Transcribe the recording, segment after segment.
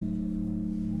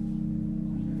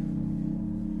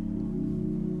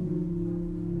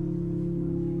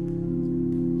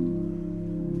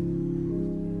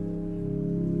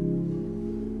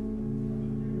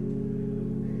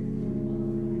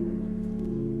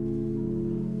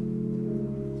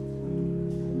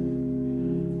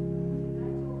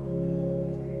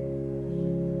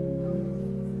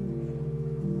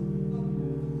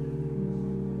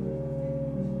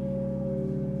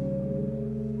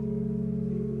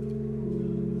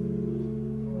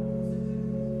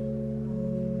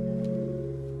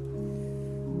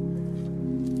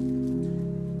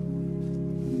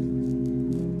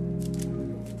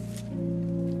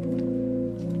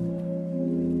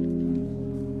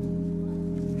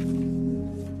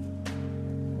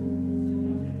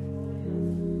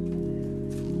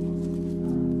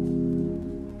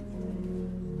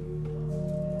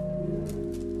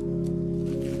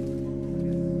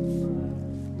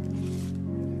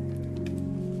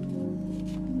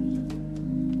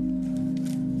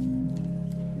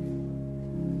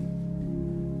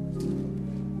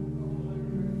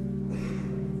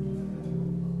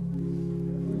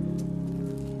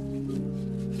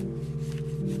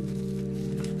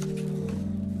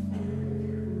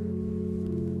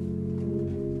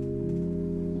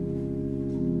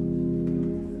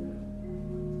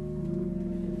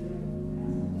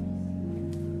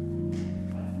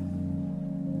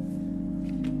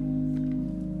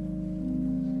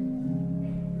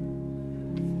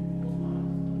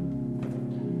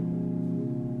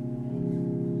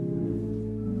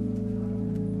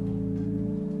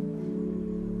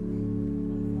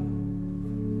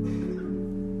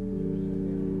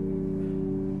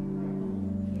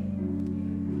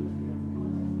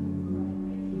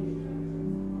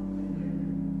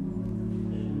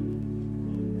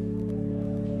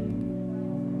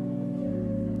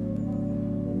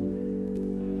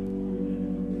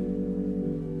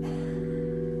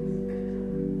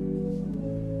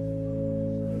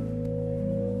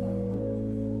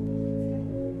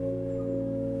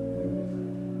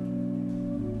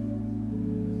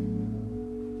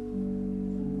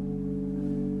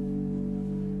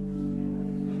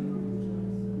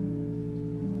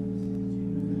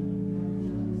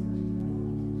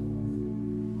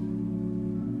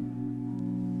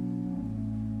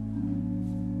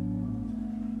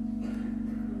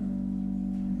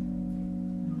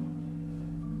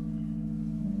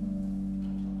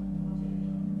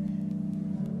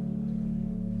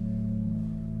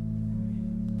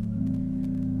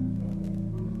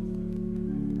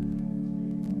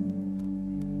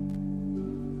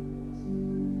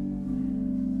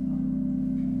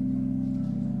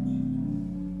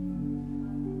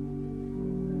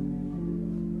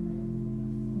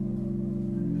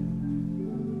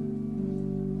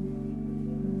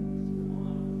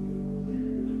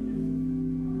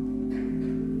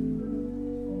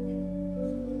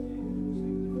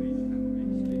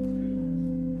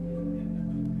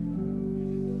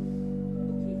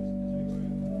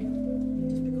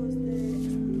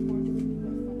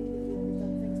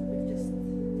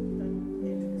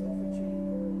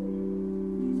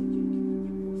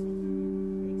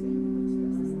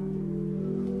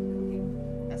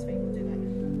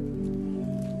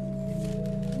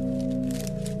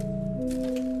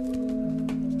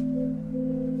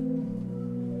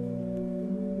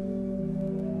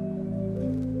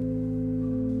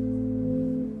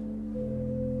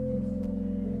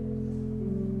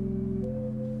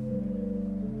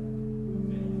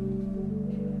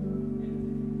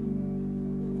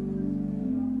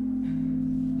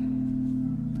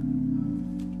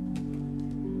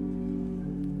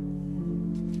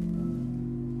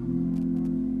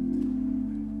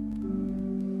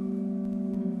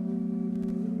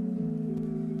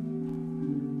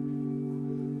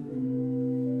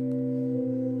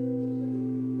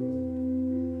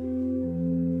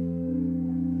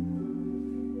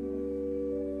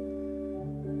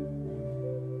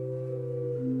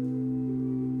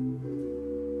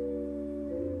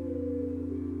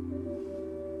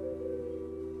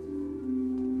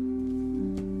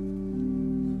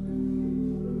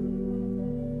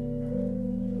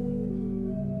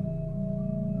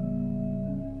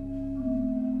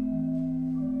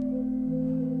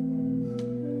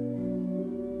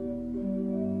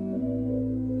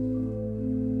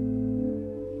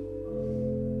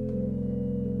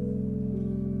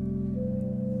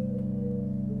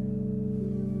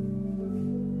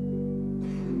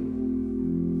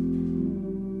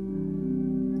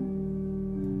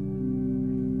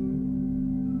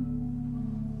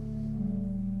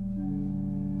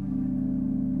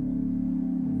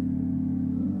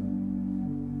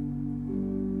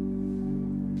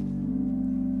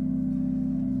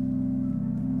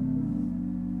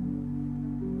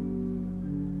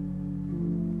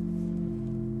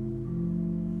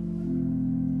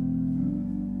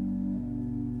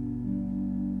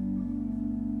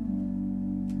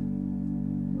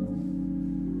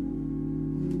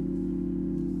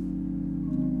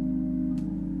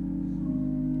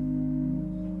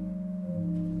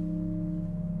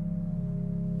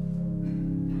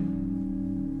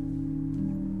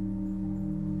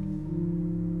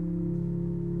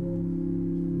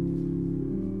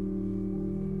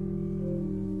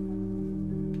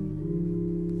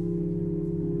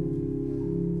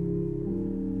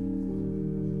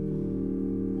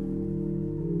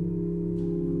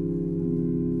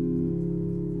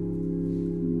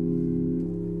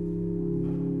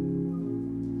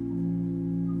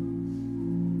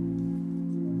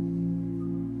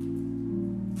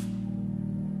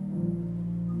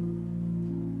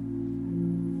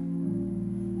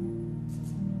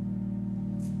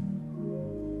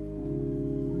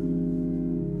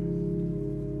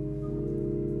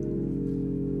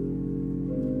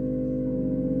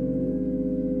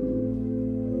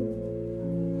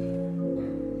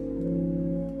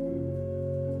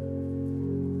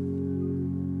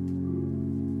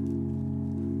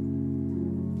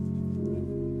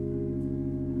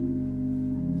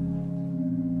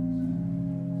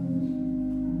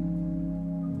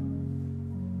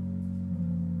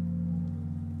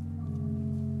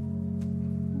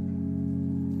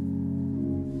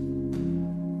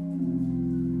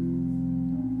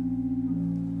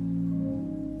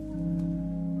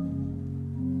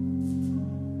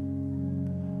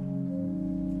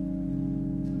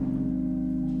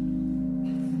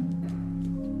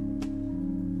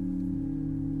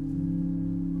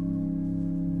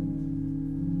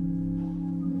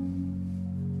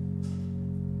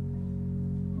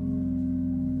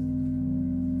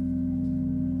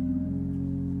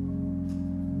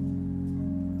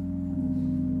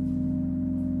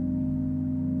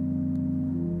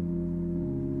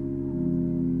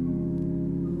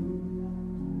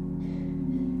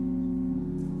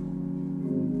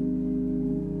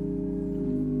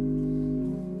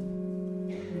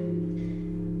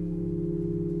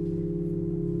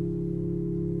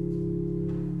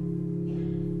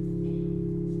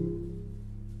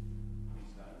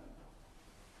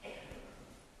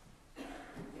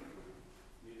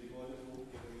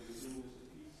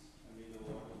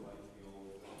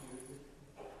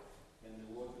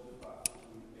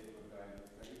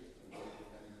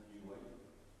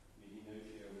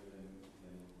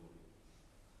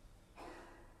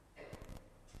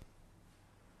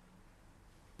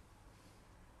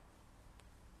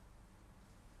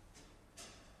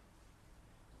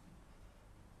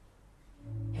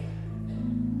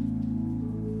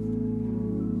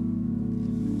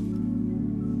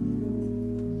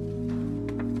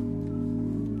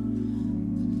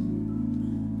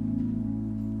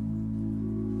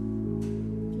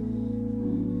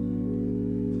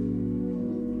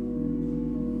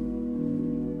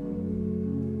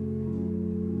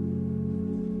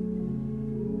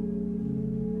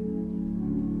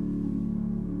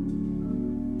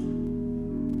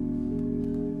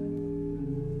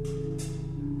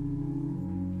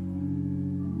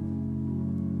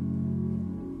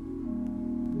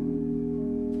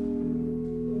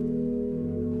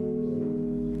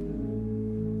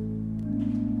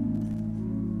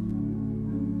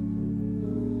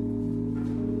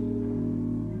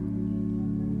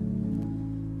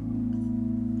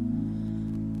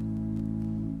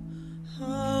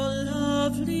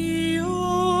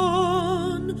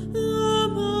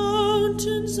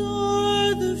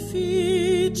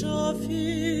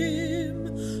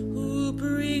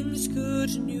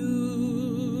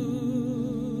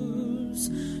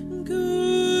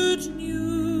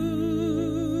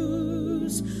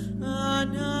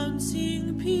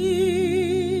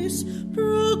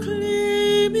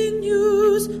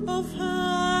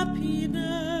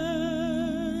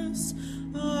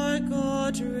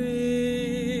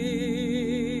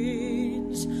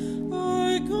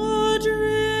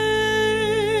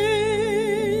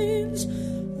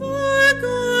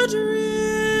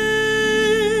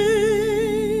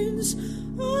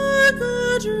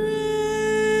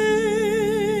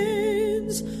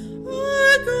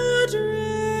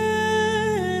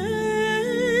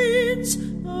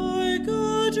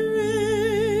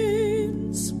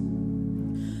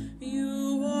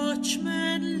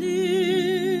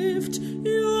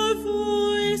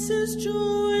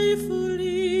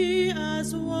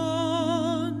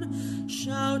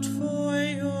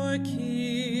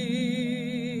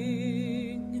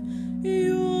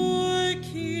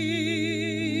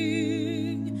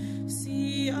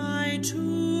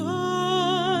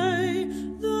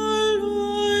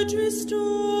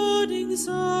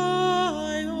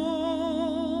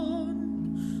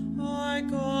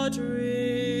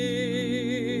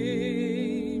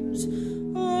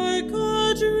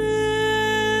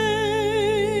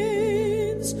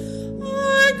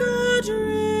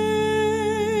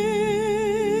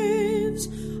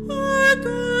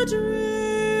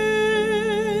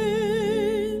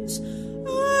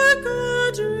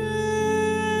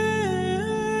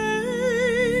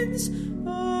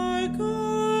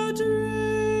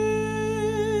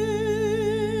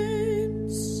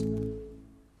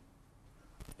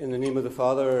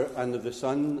Father, and of the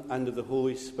Son, and of the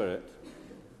Holy Spirit.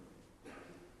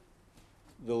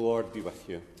 The Lord be with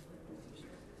you.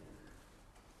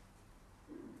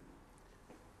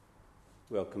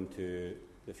 Welcome to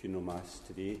the funeral Mass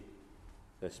today.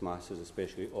 This Mass is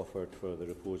especially offered for the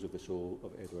repose of the soul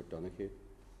of Edward Donachie.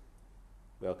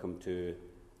 Welcome to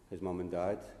his mum and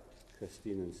dad,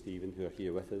 Christine and Stephen, who are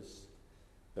here with us.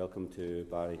 Welcome to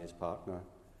Barry, his partner,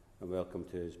 and welcome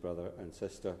to his brother and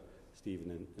sister,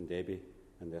 Stephen and Debbie,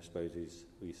 and their spouses,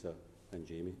 Lisa and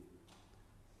Jamie.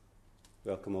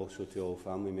 Welcome also to all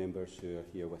family members who are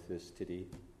here with us today.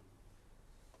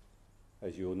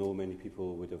 As you all know, many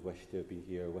people would have wished to have been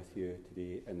here with you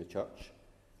today in the church,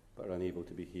 but are unable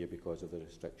to be here because of the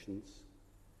restrictions.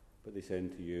 But they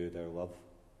send to you their love,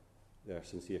 their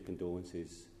sincere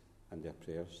condolences, and their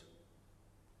prayers.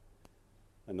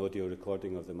 An audio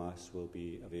recording of the Mass will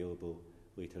be available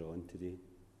later on today.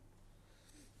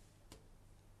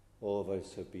 All of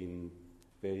us have been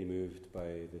very moved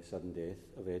by the sudden death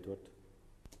of Edward.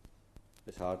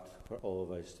 It's hard for all of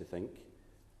us to think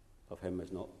of him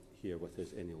as not here with us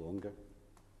any longer.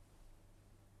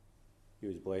 He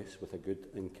was blessed with a good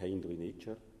and kindly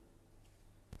nature.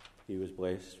 He was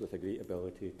blessed with a great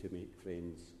ability to make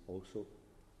friends also.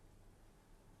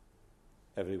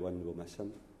 Everyone will miss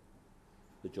him.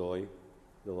 The joy,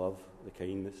 the love, the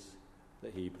kindness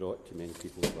that he brought to many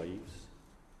people's lives.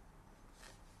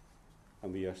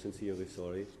 And we are sincerely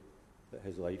sorry that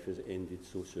his life has ended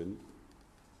so soon.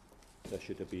 There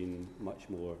should have been much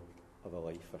more of a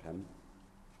life for him.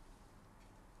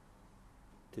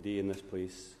 Today in this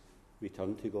place, we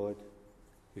turn to God,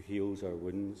 who heals our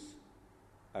wounds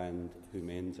and who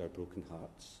mends our broken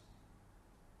hearts.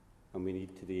 And we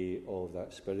need today all of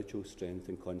that spiritual strength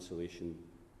and consolation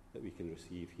that we can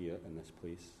receive here in this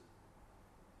place.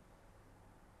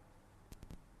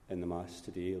 In the Mass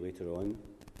today, later on,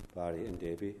 Barry and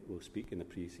Debbie will speak in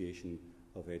appreciation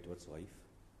of Edward's life.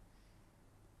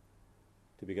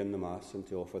 To begin the Mass and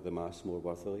to offer the Mass more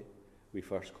worthily, we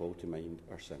first call to mind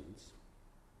our sins.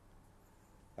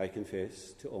 I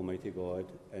confess to Almighty God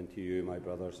and to you, my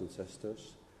brothers and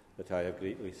sisters, that I have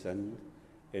greatly sinned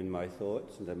in my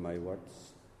thoughts and in my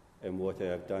words, in what I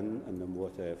have done and in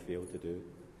what I have failed to do,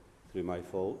 through my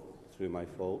fault, through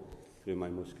my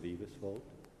most grievous fault.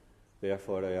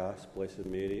 Therefore I ask Blessed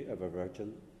Mary, ever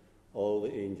Virgin, all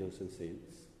the angels and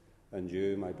saints, and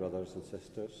you, my brothers and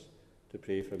sisters, to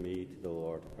pray for me to the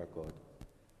Lord our God.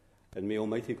 And may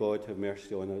Almighty God have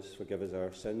mercy on us, forgive us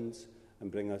our sins,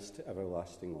 and bring us to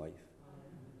everlasting life.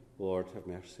 Amen. Lord, have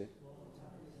mercy.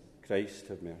 Christ,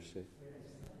 have mercy.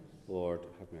 Lord,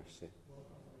 have mercy.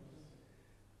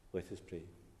 Let us pray.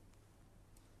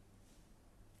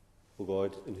 O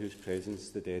God, in whose presence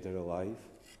the dead are alive,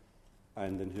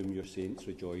 and in whom your saints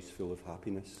rejoice full of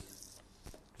happiness,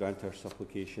 grant our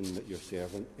supplication that your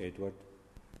servant, Edward,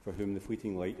 for whom the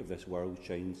fleeting light of this world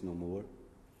shines no more,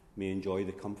 may enjoy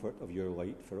the comfort of your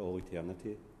light for all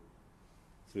eternity.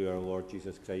 Through our Lord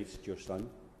Jesus Christ, your Son,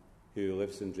 who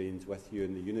lives and reigns with you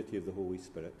in the unity of the Holy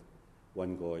Spirit,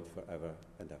 one God for ever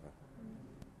and ever.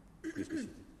 Please be seated.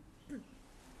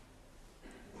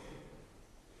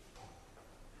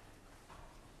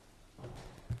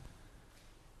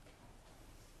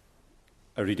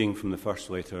 A reading from the first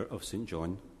letter of St.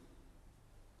 John.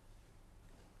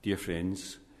 Dear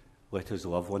friends, let us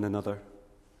love one another,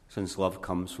 since love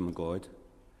comes from God,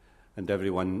 and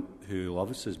everyone who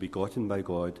loves is begotten by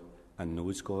God and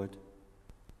knows God.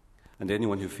 And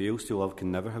anyone who fails to love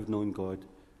can never have known God,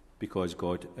 because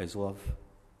God is love.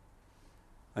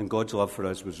 And God's love for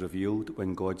us was revealed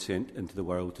when God sent into the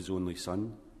world his only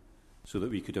Son, so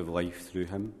that we could have life through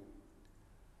him.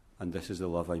 And this is the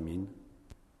love I mean.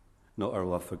 Not our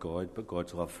love for God, but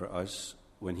God's love for us,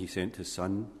 when he sent his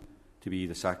Son to be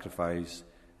the sacrifice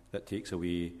that takes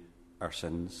away our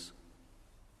sins.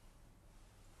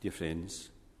 Dear friends,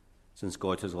 since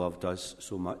God has loved us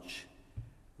so much,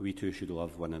 we too should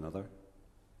love one another.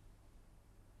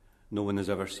 No one has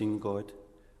ever seen God,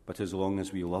 but as long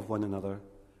as we love one another,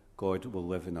 God will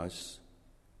live in us,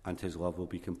 and his love will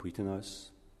be complete in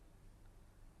us.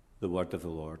 The word of the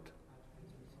Lord.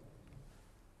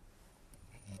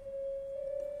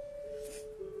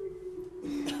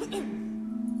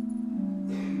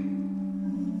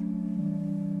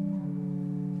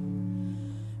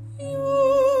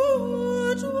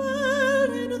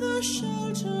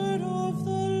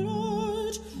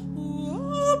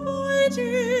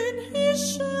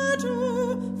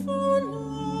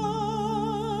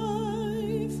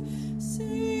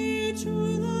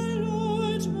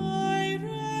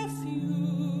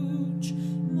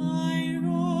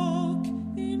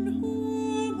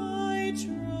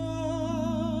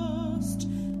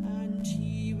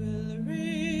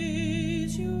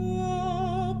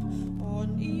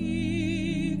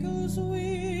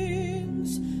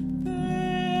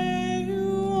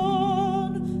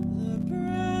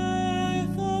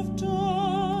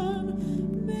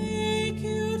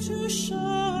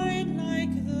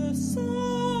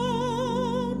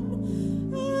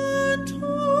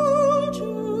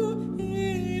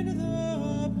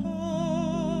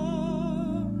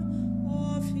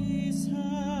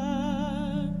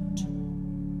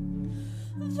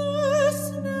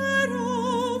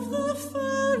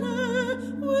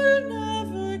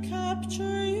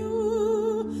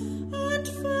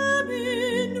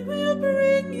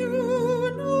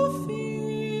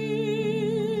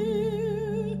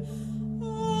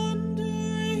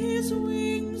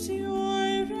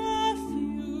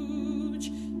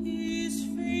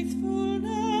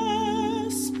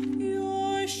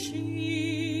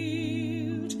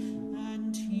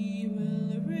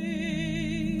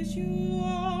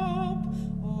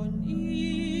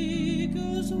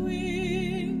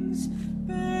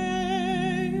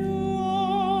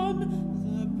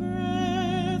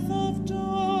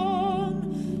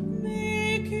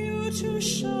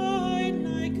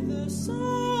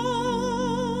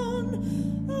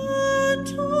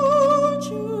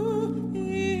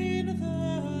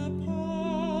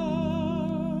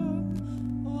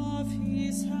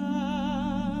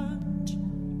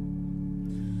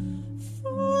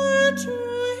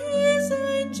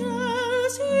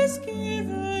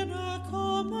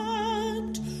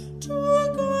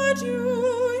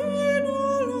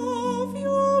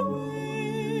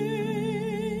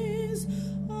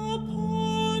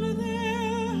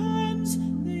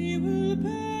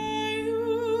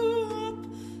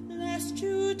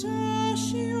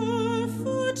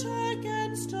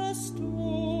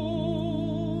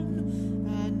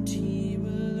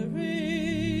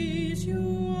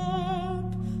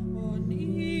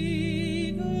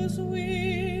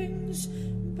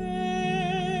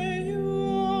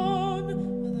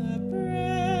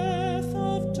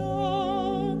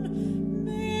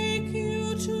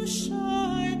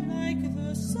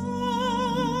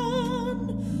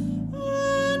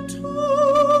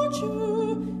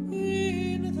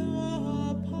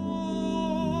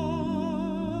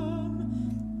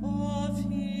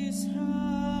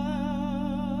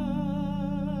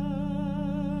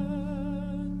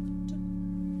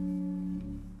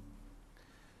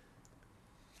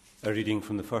 A reading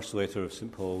from the first letter of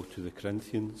St. Paul to the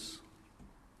Corinthians.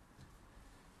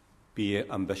 Be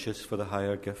ambitious for the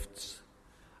higher gifts,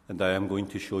 and I am going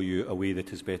to show you a way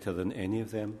that is better than any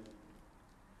of them.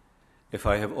 If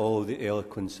I have all the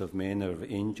eloquence of men or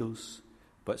of angels,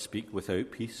 but speak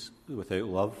without peace, without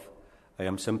love, I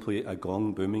am simply a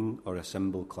gong booming or a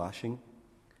cymbal clashing.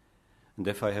 And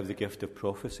if I have the gift of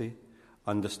prophecy,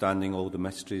 understanding all the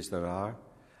mysteries there are,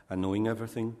 and knowing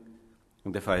everything,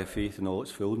 and if I have faith in all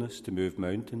its fullness to move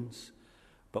mountains,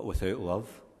 but without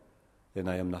love, then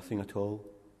I am nothing at all.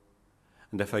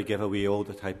 And if I give away all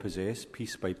that I possess,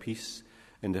 piece by piece,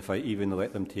 and if I even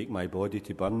let them take my body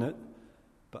to burn it,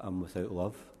 but am without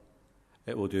love,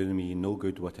 it will do me no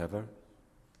good whatever.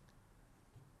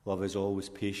 Love is always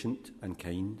patient and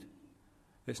kind.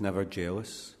 It's never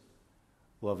jealous.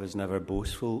 Love is never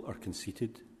boastful or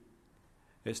conceited.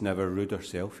 It's never rude or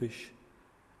selfish.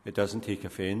 It doesn't take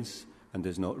offence and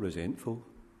is not resentful.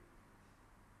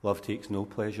 Love takes no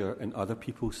pleasure in other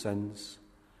people's sins,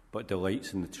 but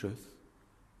delights in the truth.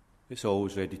 It's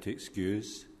always ready to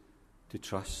excuse, to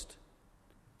trust,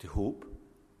 to hope,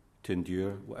 to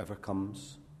endure whatever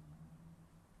comes.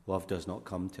 Love does not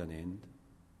come to an end.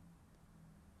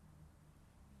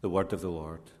 The word of the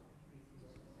Lord.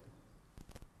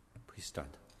 Please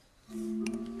stand.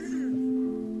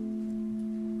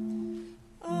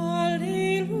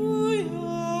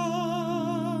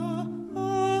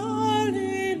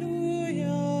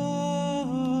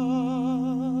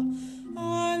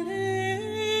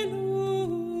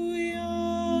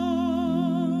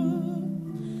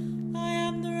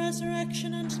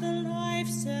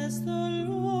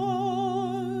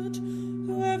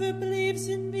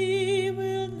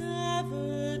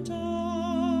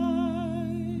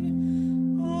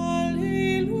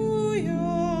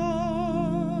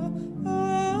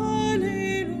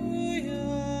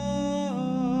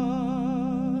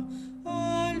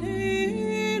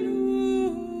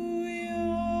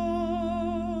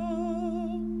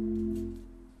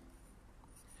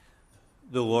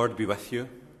 The Lord be with you.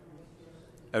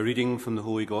 A reading from the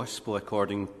Holy Gospel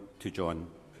according to John.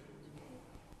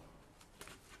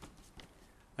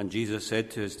 And Jesus said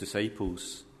to his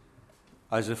disciples,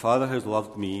 "As the Father has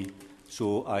loved me,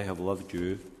 so I have loved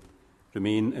you.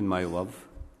 Remain in my love.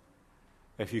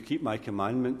 If you keep my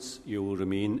commandments, you will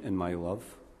remain in my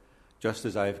love, just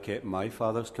as I have kept my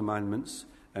Father's commandments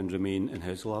and remain in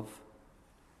his love.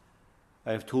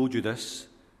 I have told you this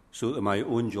so that my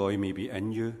own joy may be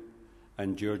in you,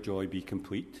 and your joy be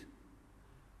complete.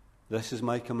 This is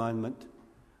my commandment: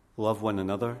 love one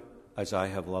another as I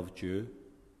have loved you.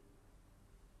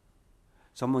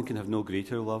 Someone can have no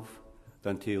greater love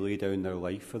than to lay down their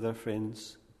life for their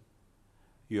friends.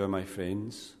 You are my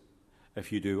friends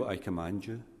if you do what I command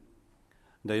you.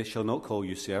 And I shall not call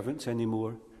you servants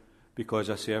anymore, because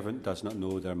a servant does not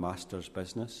know their master's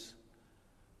business.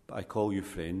 But I call you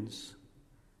friends,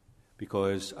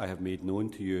 because I have made known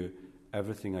to you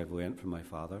everything I've learnt from my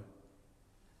Father.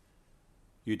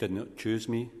 You did not choose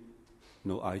me,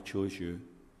 no, I chose you,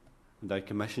 and I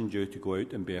commissioned you to go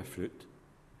out and bear fruit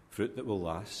that will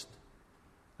last.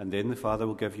 And then the Father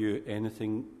will give you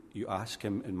anything you ask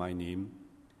him in my name.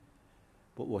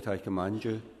 But what I command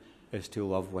you is to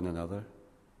love one another."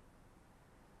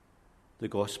 The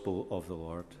Gospel of the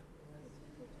Lord.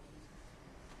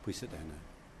 Please sit down now.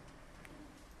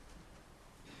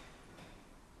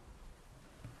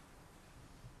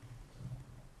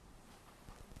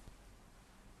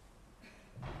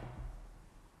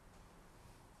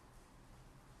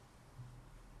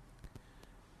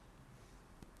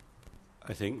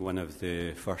 I think one of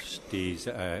the first days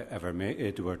that I ever met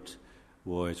Edward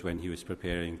was when he was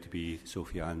preparing to be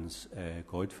Sophie-Anne's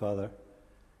godfather.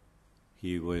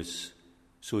 He was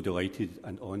so delighted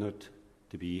and honoured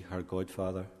to be her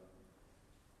godfather.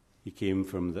 He came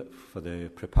for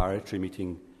the preparatory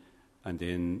meeting and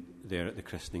then there at the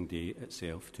christening day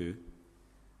itself too.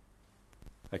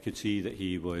 I could see that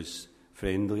he was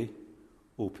friendly,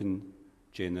 open,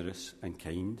 generous and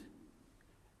kind,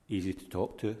 easy to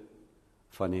talk to,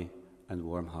 funny and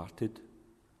warm-hearted.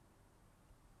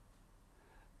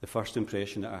 The first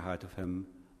impression that I had of him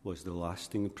was the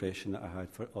lasting impression that I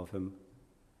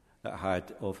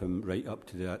had of him right up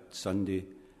to that Sunday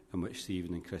in which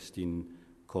Stephen and Christine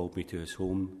called me to his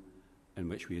home, in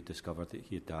which we had discovered that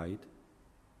he had died.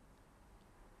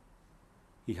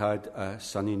 He had a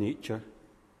sunny nature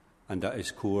and at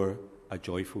his core a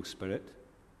joyful spirit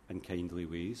and kindly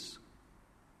ways.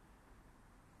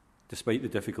 Despite the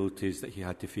difficulties that he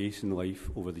had to face in life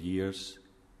over the years,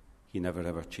 he never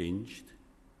ever changed.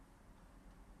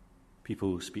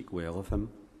 People speak well of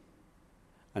him,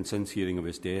 and since hearing of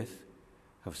his death,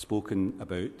 have spoken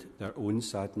about their own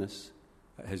sadness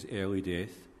at his early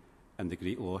death and the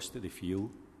great loss that they feel,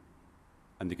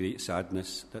 and the great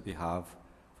sadness that they have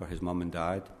for his mum and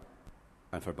dad,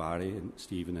 and for Barry and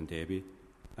Stephen and Debbie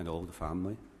and all the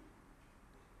family.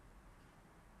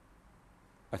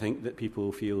 I think that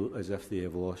people feel as if they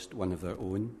have lost one of their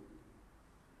own,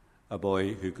 a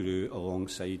boy who grew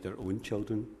alongside their own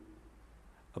children,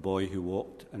 a boy who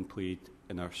walked and played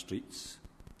in our streets,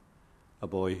 a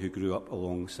boy who grew up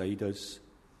alongside us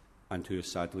and who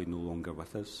is sadly no longer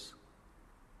with us,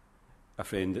 a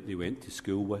friend that they went to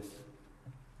school with,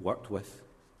 worked with,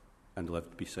 and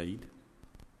lived beside.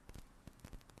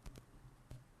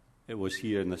 It was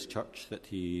here in this church that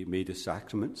he made his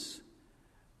sacraments,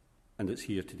 and it's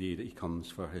here today that he comes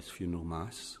for his funeral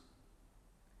mass.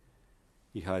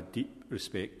 He had deep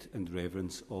respect and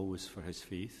reverence always for his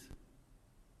faith.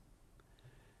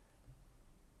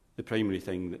 The primary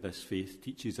thing that this faith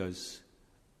teaches us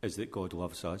is that God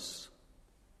loves us,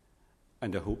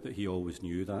 and I hope that he always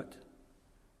knew that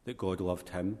God loved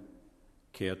him,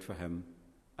 cared for him,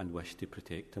 and wished to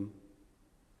protect him.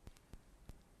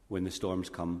 When the storms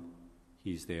come,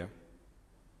 he's there.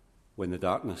 When the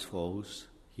darkness falls,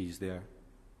 he's there.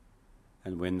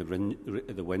 And when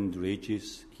the wind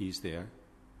rages, he's there.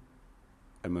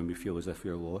 And when we feel as if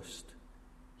we're lost,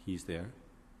 he's there.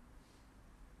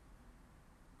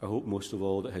 I hope most of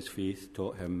all that his faith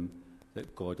taught him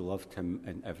that God loved him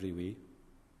in every way.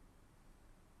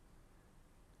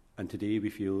 And today we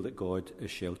feel that God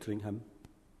is sheltering him,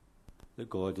 that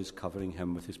God is covering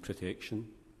him with his protection,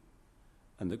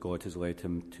 and that God has led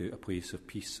him to a place of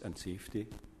peace and safety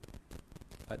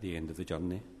at the end of the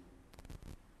journey.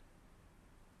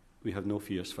 We have no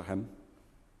fears for him,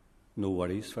 no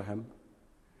worries for him.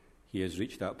 He has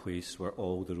reached that place where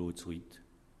all the roads lead.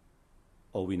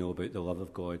 All we know about the love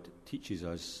of God teaches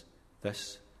us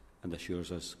this and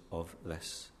assures us of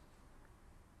this.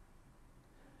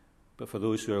 But for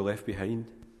those who are left behind,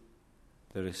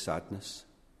 there is sadness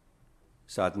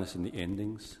in the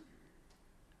endings.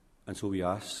 And so we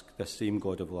ask this same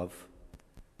God of love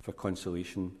for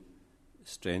consolation,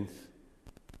 strength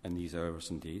in these hours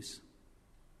and days.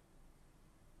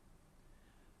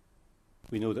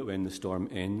 We know that when the storm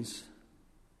ends,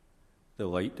 the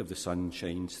light of the sun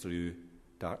shines through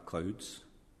dark clouds.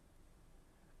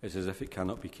 It's as if it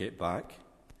cannot be kept back.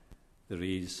 The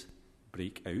rays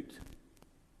break out.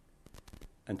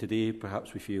 And today,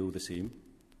 perhaps we feel the same.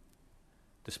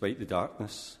 Despite the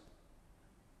darkness,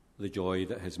 the joy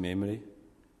that his memory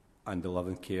and the love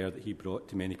and care that he brought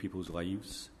to many people's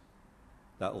lives,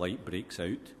 that light breaks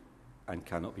out and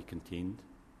cannot be contained.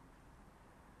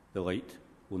 The light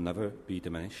will never be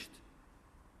diminished.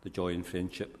 The joy and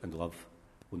friendship and love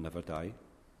will never die.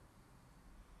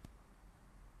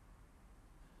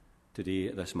 Today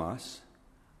at this Mass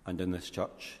and in this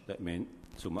church that meant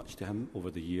so much to him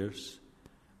over the years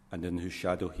and in whose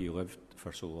shadow he lived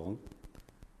for so long,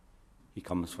 he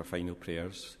comes for final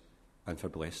prayers and for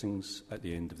blessings at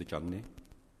the end of the journey.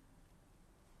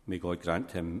 May God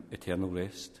grant him eternal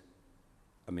rest,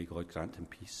 and may God grant him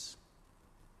peace.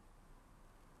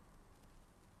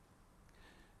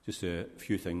 Just a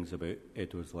few things about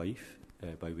Edward's life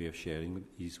by way of sharing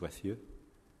these with you.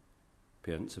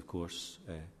 Parents, of course,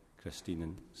 Christine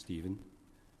and Stephen,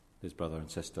 his brother and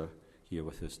sister here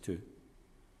with us too.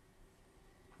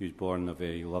 He was born in a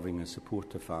very loving and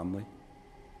supportive family.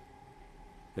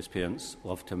 His parents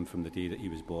loved him from the day that he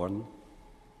was born,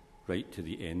 right to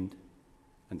the end,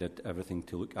 and did everything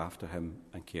to look after him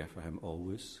and care for him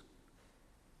always.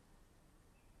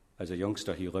 As a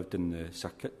youngster, he lived in the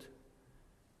circuit.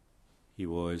 He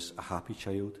was a happy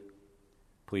child,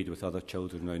 played with other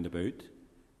children round about,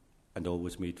 and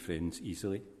always made friends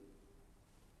easily.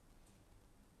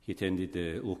 He attended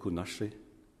the local nursery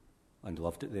and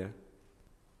loved it there.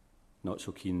 Not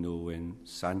so keen, though, when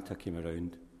Santa came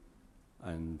around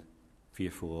and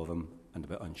fearful of him and a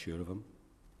bit unsure of him.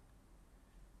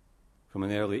 From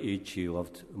an early age, he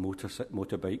loved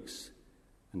motorbikes,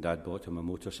 and Dad bought him a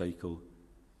motorcycle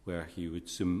where he would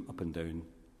zoom up and down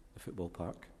the football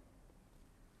park.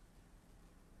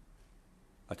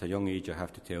 At a young age, I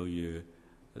have to tell you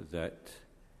that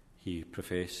he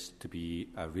professed to be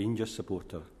a Rangers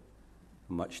supporter,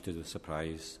 much to the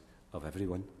surprise of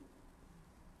everyone.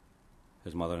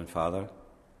 His mother and father,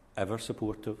 ever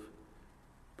supportive,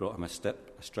 brought him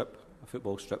a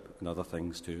football strip, and other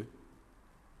things too.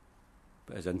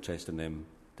 But his interest in them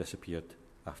disappeared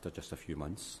after just a few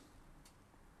months.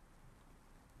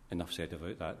 Enough said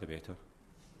about that, the better.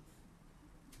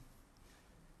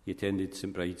 He attended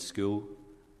St Bride's School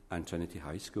and Trinity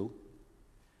High School.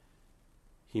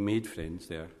 He made friends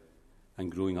there,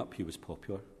 and growing up he was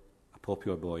popular, a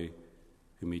popular boy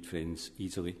who made friends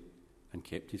easily and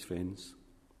kept his friends.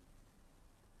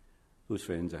 Those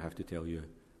friends, I have to tell you,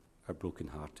 are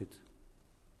broken-hearted.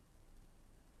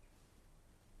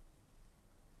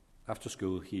 After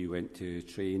school, he went to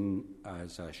train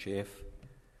as a chef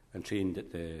and trained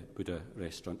at the Buddha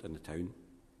restaurant in the town.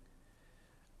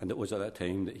 And it was at that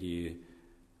time that he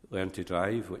learned to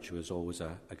drive, which was always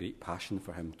a great passion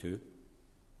for him too.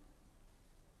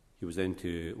 He was then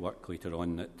to work later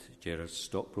on at Gerrard's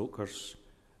Stockbrokers,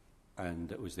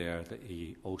 and it was there that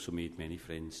he also made many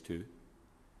friends too.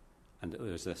 And it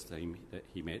was this time that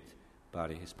he met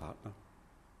Barry, his partner.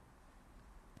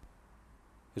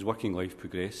 His working life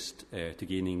progressed to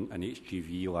gaining an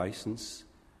HGV licence,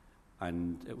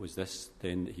 and it was this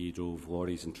then that he drove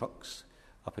lorries and trucks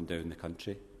up and down the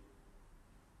country.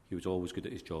 He was always good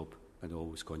at his job and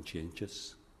always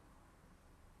conscientious.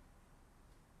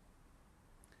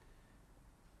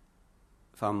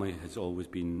 Family has always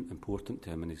been important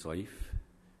to him in his life.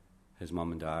 His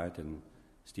mum and dad, and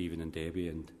Stephen and Debbie,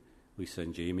 and Lisa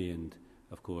and Jamie, and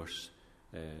of course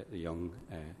the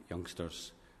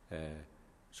youngsters,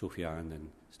 Sophie Ann and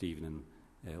Stephen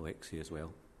and Lexi as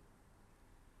well.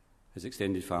 His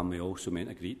extended family also meant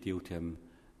a great deal to him,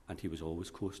 and he was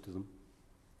always close to them.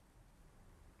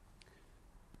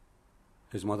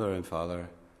 His mother and father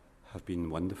have been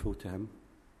wonderful to him.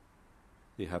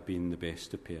 They have been the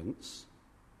best of parents,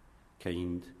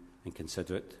 kind and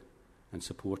considerate and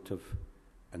supportive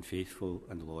and faithful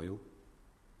and loyal.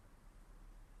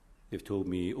 They've told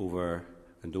me over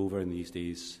and over in these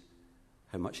days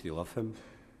how much they love him,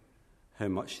 how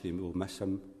much they will miss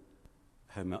him,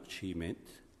 how much he meant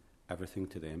everything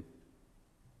to them.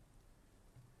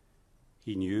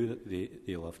 He knew that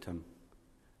they loved him,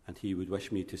 and he would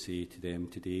wish me to say to them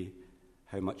today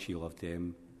how much he loved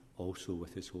them also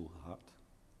with his whole heart.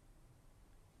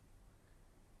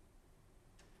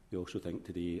 We also think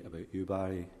today about you,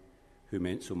 Barry, who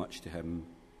meant so much to him,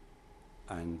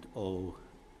 and all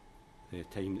the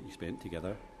time that you spent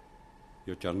together,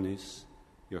 your journeys,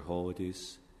 your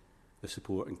holidays, the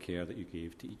support and care that you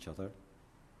gave to each other.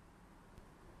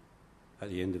 At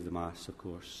the end of the Mass, of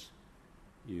course,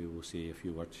 you will say a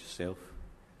few words yourself,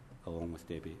 along with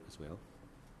Debbie as well.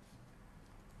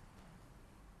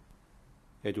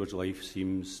 Edward's life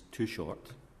seems too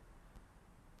short.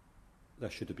 There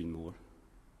should have been more.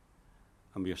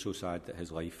 And we are so sad that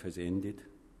his life has ended.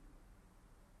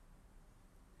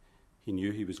 He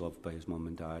knew he was loved by his mum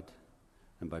and dad,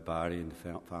 and by Barry and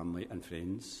the family and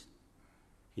friends.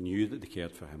 He knew that they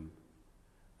cared for him,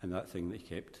 and that thing that he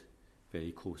kept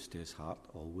very close to his heart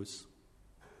always.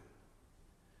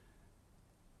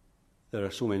 There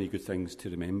are so many good things to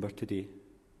remember today.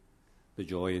 The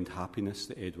joy and happiness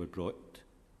that Edward brought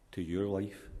to your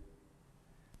life,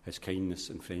 his kindness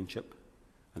and friendship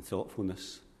and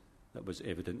thoughtfulness that was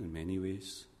evident in many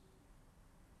ways,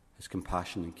 his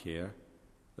compassion and care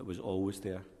that was always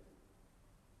there.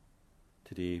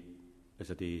 Today is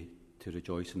a day to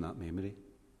rejoice in that memory.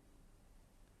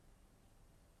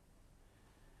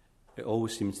 It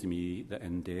always seems to me that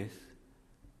in death,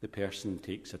 the person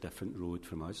takes a different road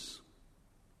from us.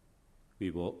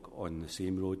 We walk on the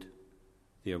same road.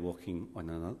 They are walking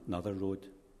on another road.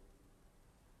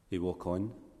 They walk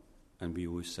on, and we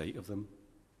lose sight of them.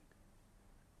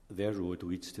 Their road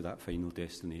leads to that final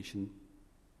destination,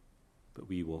 but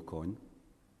we walk on.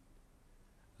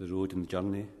 The road and the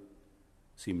journey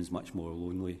seems much more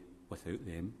lonely without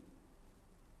them.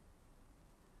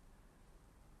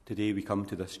 Today we come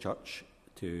to this church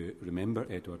to remember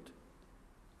Edward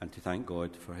and to thank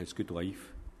God for his good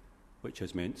life, which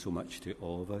has meant so much to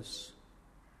all of us.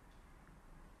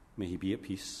 May he be at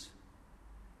peace.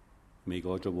 May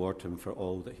God reward him for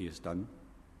all that he has done.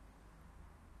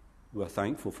 We are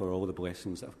thankful for all the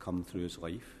blessings that have come through his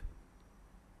life.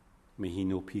 May he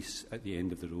know peace at the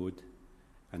end of the road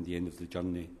and the end of the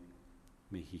journey.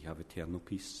 May he have eternal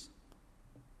peace.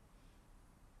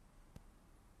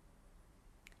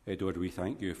 Edward, we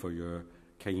thank you for your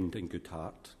kind and good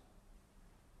heart,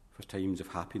 for times of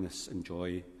happiness and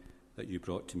joy that you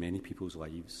brought to many people's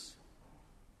lives,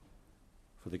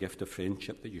 for the gift of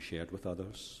friendship that you shared with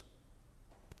others.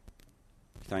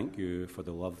 Thank you for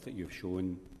the love that you've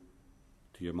shown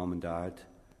to your mum and dad,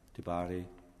 to Barry,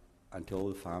 and to all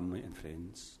the family and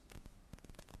friends.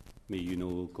 May you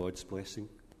know God's blessing.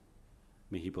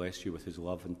 May he bless you with his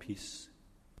love and peace,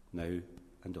 now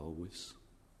and always.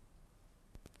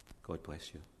 God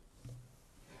bless you.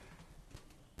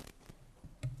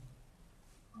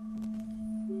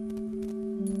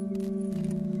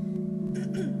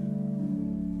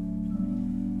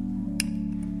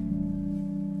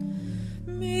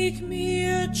 Make me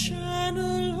a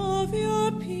channel of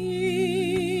your peace.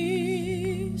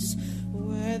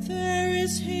 Where there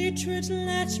is hatred,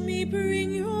 let me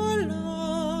bring your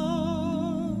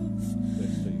love.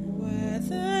 Where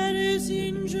there is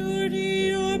injury,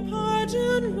 your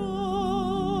pardon,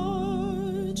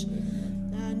 Lord.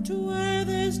 And where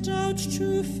there's doubt,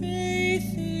 true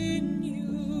faith in you.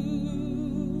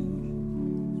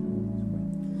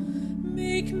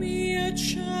 Make me a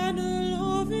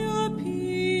channel of your peace.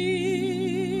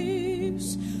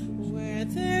 Where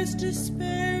there's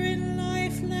despair in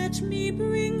life, let me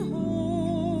bring hope.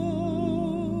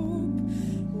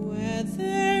 Where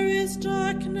there is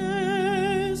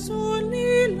darkness,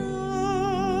 only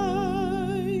light.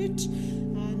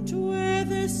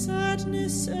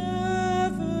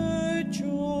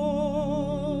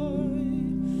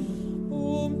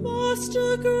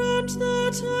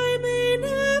 that I may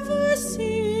never seek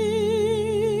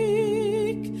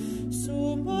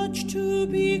so much to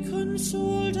be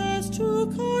consoled as to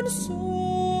console,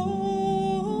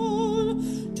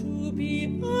 to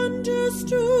be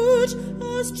understood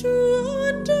as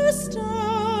to understand,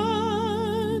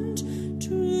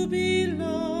 to be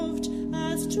loved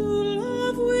as to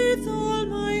love with all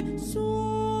my soul.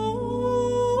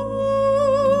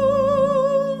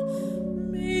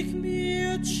 Make me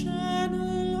a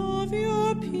channel of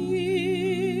your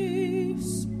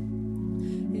peace.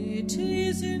 It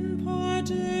is in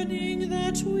pardoning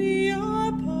that we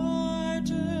are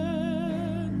pardoned,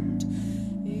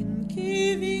 in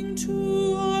giving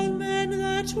to all men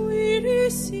that we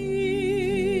receive,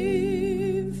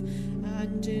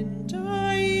 and in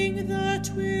dying that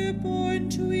we're born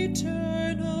to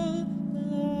eternal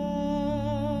life.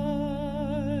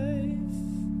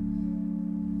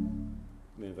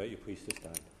 May I invite you please to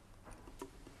stand.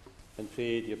 And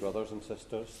pray, dear brothers and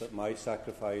sisters, that my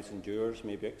sacrifice and yours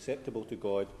may be acceptable to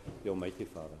God, the Almighty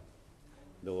Father.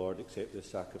 The Lord accept this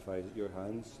sacrifice at your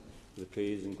hands for the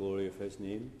praise and glory of his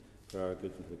name, for our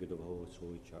good and for the good of all his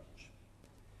holy church.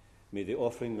 May the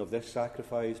offering of this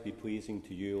sacrifice be pleasing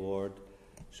to you, Lord,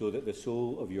 so that the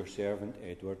soul of your servant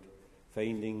Edward,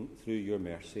 finding through your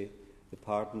mercy the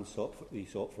pardon he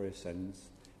sought for his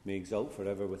sins, may exult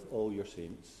forever with all your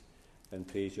saints and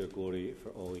praise your glory for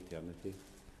all eternity.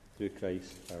 Through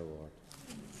Christ our Lord.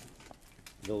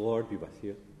 The Lord be with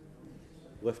you.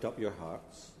 Lift up your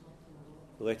hearts.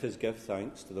 Let us give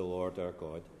thanks to the Lord our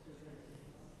God.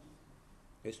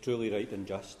 It's truly right and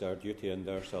just, our duty and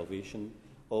our salvation,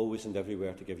 always and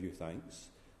everywhere to give you thanks,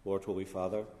 Lord, Holy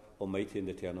Father, Almighty and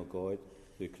eternal God,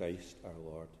 through Christ our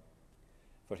Lord.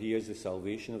 For he is the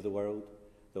salvation of the world,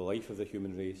 the life of the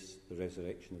human race, the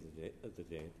resurrection of the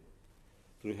dead.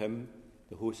 Through him,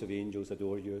 the hosts of angels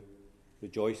adore you,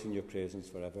 rejoice in your presence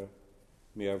forever.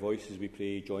 May our voices, we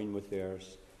pray, join with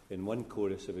theirs in one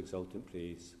chorus of exultant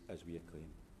praise as we acclaim.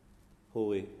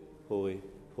 Holy, holy,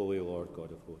 holy Lord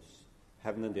God of hosts,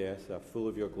 heaven and earth are full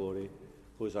of your glory.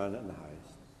 Hosanna in the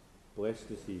highest.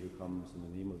 Blessed is he who comes in the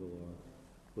name of the Lord.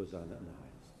 Hosanna in the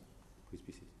highest. Please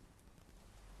be seated.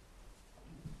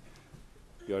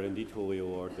 You are indeed holy, O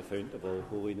Lord, the fount of all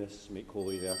holiness. Make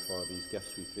holy, therefore, these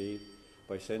gifts, we pray,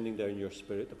 by sending down your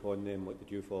Spirit upon them like the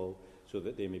dewfall, so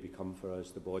that they may become for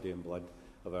us the body and blood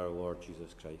of our Lord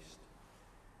Jesus Christ.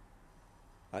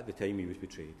 At the time he was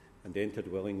betrayed and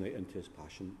entered willingly into his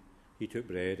passion, he took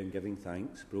bread and, giving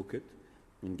thanks, broke it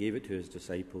and gave it to his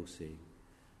disciples, saying,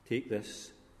 "Take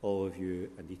this, all of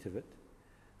you, and eat of it,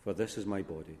 for this is my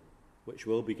body, which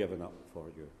will be given up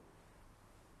for you."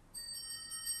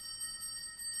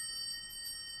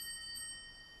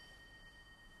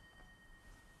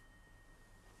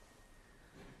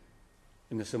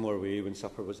 In a similar way, when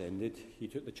supper was ended, he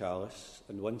took the chalice,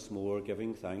 and once more,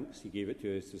 giving thanks, he gave it to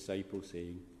his disciples,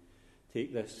 saying,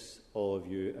 "Take this, all of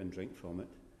you, and drink from it,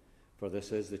 for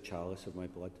this is the chalice of my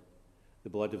blood, the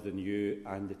blood of the new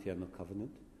and eternal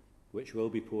covenant, which will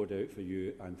be poured out for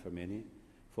you and for many,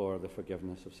 for the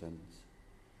forgiveness of sins.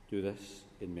 Do this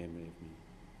in memory of me."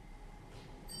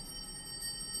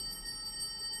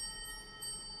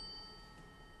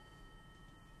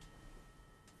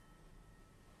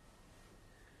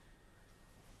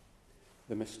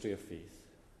 The mystery of faith.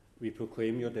 We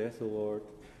proclaim your death, O Lord,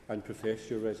 and profess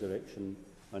your resurrection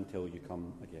until you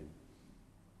come again.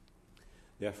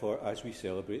 Therefore, as we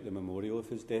celebrate the memorial of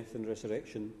his death and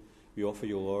resurrection, we offer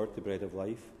you, Lord, the bread of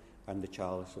life and the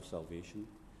chalice of salvation,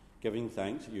 giving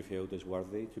thanks that you've held us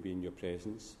worthy to be in your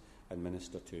presence and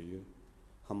minister to you.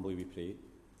 Humbly we pray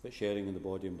that, sharing in the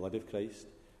body and blood of Christ,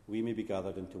 we may be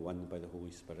gathered into one by the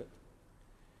Holy Spirit.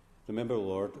 Remember,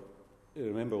 Lord,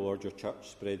 your church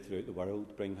spread throughout the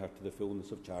world. Bring her to the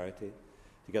fullness of charity,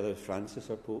 together with Francis,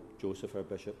 our Pope, Joseph, our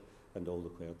Bishop, and all the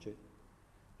clergy.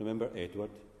 Remember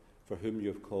Edward, for whom you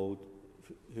have called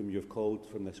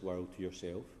from this world to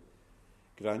yourself.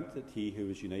 Grant that he who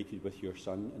was united with your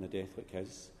Son in a death like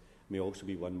his may also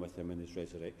be one with him in his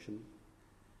resurrection.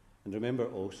 And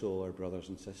remember also all our brothers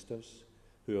and sisters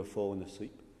who have fallen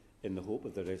asleep in the hope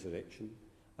of the resurrection,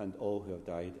 and all who have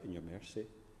died in your mercy.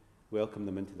 Welcome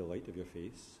them into the light of your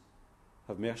face.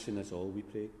 Have mercy on us all, we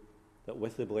pray, that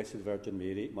with the Blessed Virgin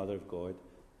Mary, Mother of God,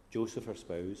 Joseph her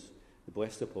spouse, the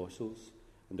blessed apostles,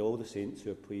 and all the saints who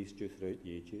have pleased you throughout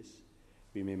the ages,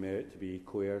 we may merit to be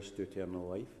co-heirs to eternal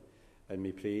life, and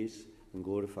may praise and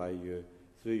glorify you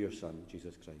through your Son,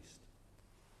 Jesus Christ.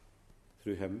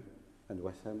 Through him, and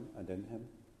with him, and in him,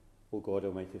 O God,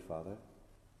 Almighty Father,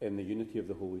 in the unity of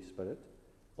the Holy Spirit,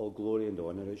 all glory and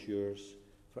honour is yours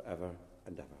forever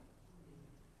and ever.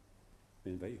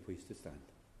 We invite you please to stand.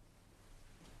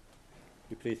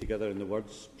 We pray together in the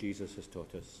words Jesus has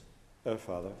taught us. Our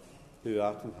Father, who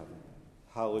art in heaven,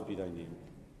 hallowed be thy name.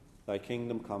 Thy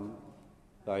kingdom come,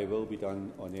 thy will be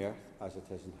done on earth as it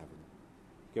is in heaven.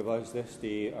 Give us this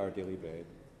day our daily bread,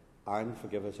 and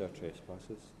forgive us our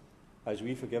trespasses, as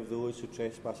we forgive those who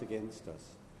trespass against us.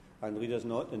 And lead us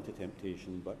not into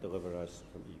temptation, but deliver us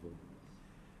from evil.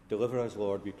 Deliver us,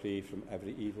 Lord, we pray, from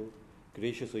every evil.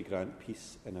 Graciously grant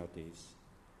peace in our days,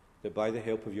 that by the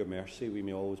help of your mercy we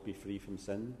may always be free from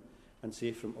sin and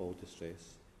safe from all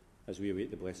distress, as we await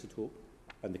the blessed hope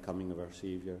and the coming of our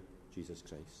Saviour, Jesus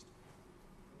Christ.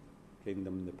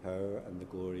 Kingdom, the power, and the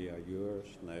glory are yours,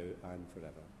 now and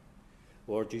forever.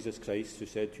 Lord Jesus Christ, who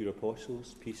said to your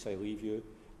apostles, "Peace I leave you,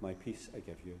 my peace I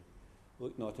give you,"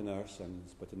 look not on our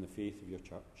sins, but in the faith of your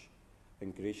church,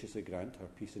 and graciously grant her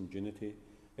peace and unity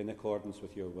in accordance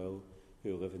with your will,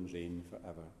 who live and reign for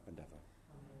ever and ever.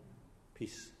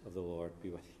 Peace of the Lord be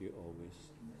with you always.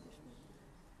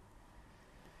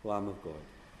 Lamb of God.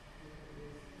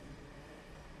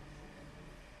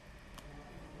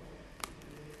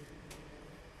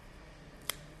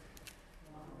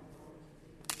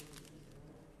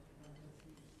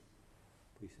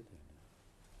 Please sit down.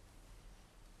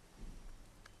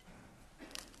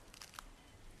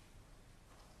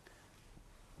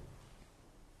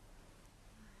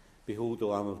 Behold the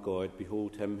Lamb of God,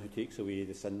 behold him who takes away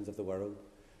the sins of the world.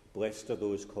 Blessed are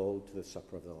those called to the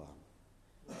supper of the Lamb.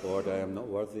 Lord, I am not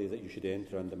worthy that you should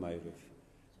enter under my roof.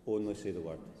 Only say the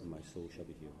word, and my soul shall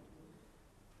be healed.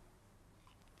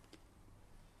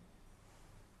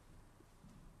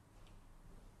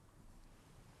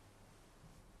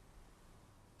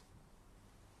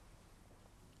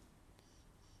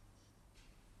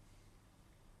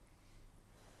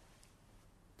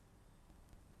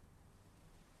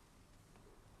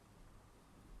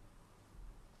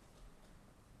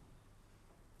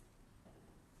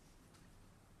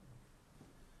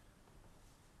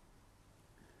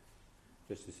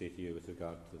 Just to say to you with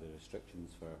regard to the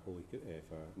restrictions for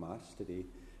Mass today,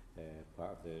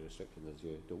 part of the restriction is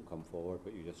you don't come forward,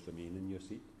 but you just remain in your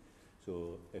seat.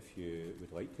 So if you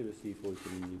would like to receive Holy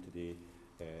Communion today,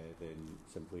 then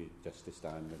simply just to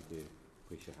stand and to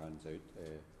place your hands out,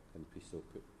 and the priest will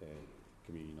put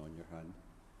communion on your hand.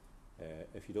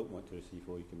 If you don't want to receive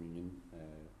Holy Communion,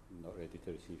 not ready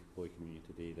to receive Holy Communion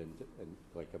today, then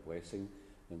like a blessing,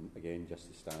 then again just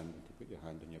to stand and to put your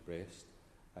hand on your breast,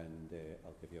 and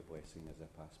I'll give you a blessing as I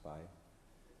pass by.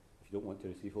 If you don't want to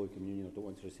receive Holy Communion or don't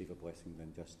want to receive a blessing,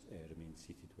 then just remain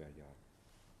seated where you are.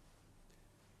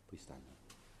 Please stand up.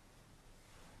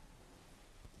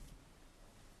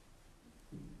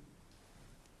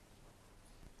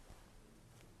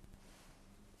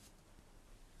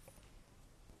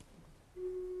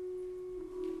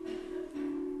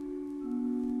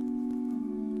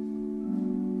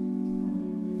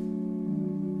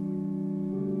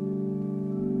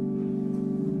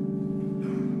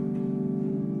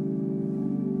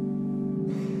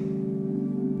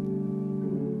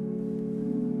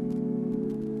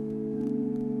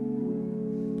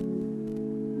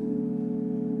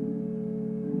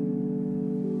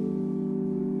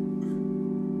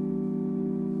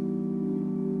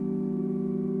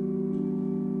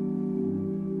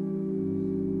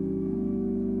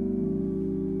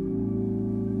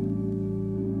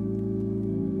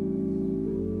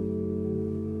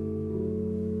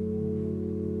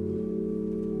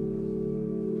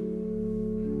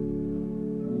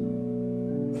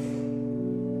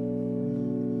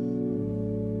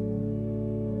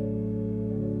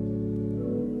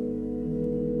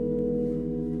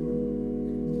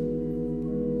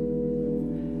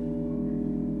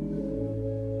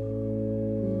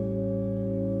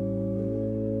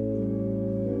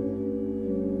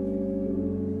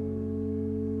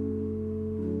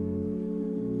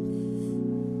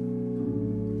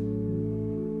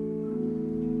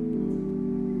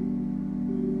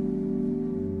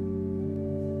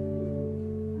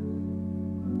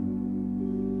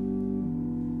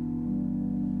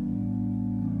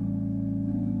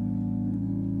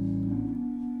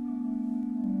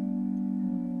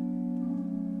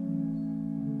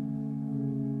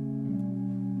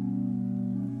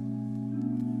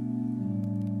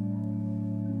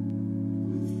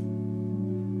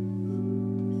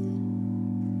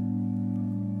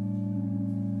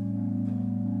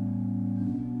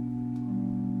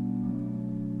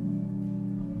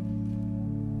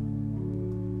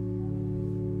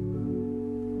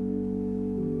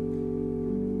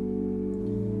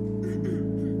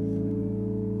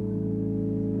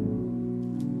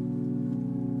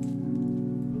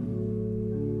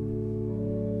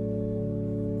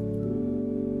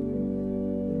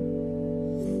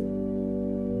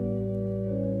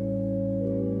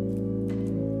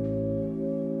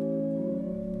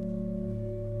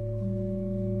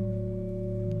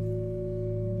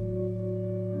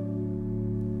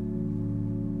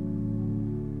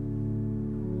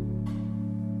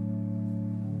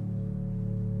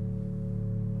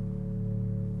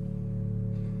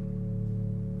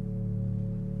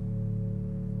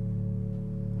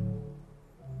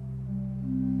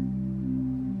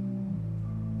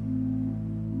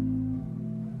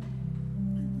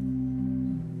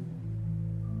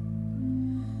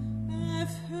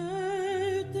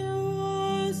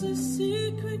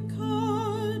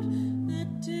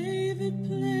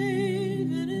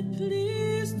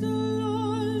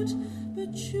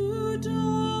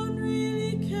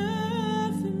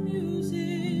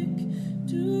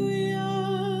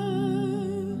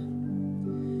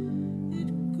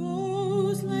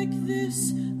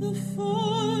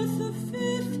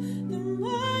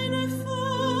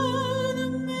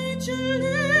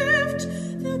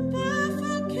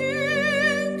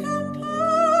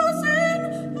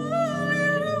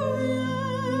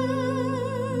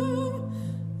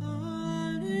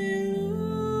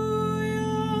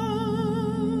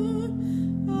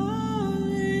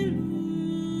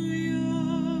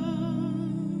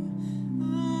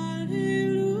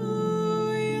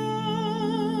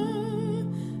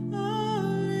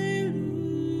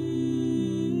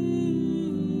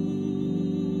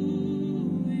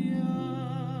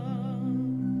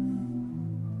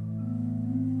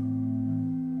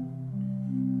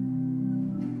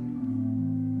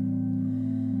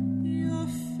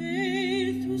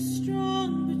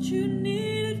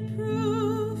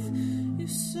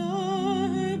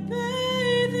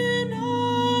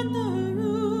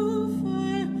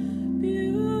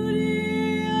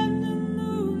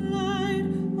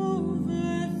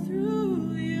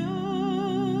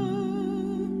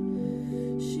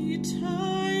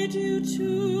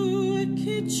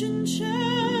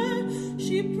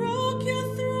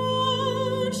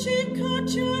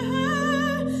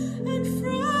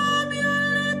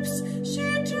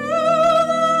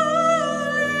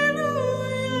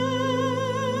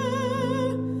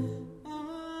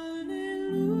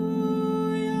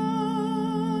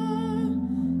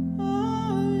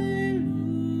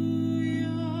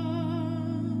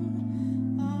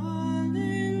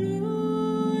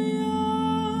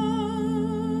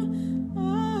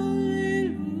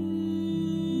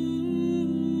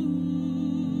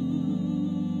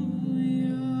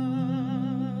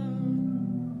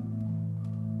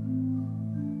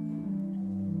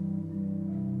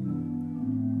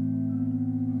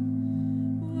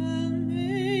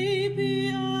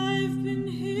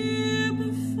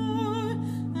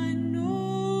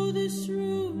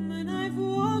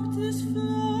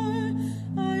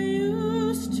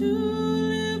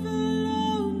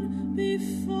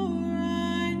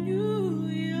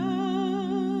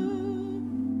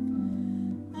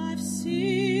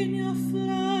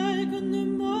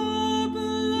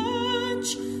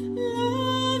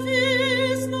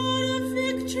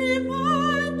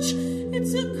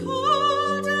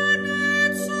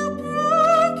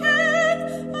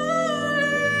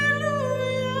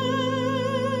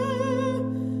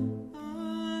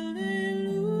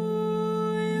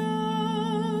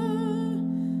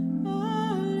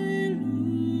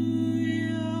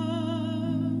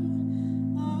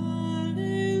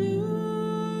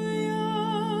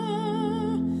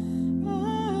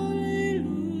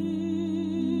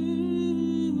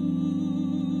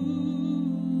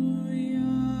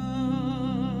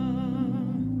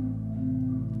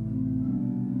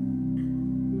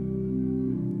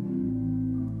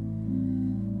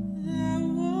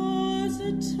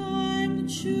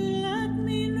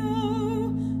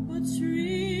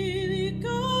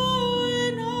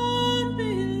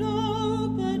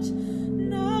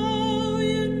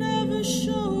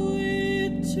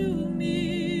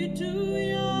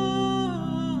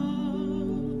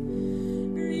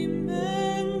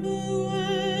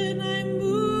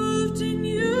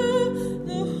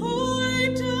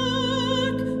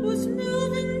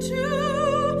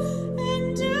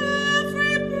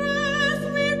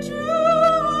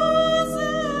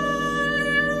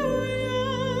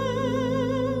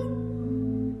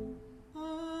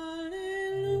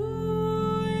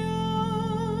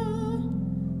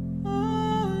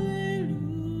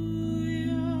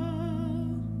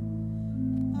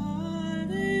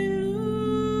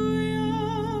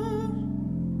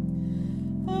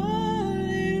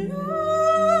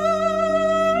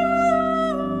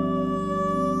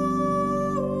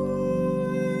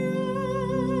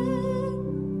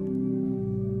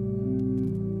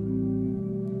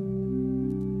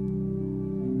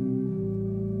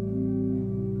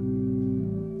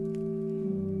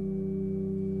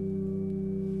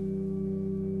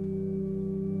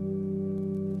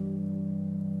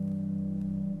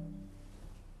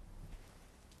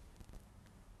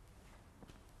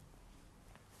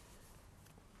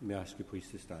 May I ask you please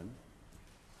to stand?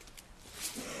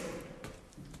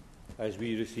 As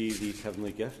we receive these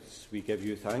heavenly gifts, we give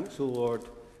you thanks, O Lord,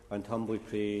 and humbly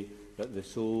pray that the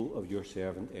soul of your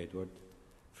servant Edward,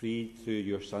 freed through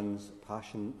your Son's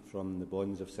passion from the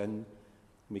bonds of sin,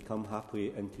 may come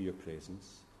happily into your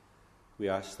presence. We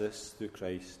ask this through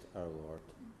Christ our Lord.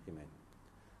 Amen.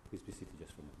 Please be seated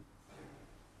just for a moment.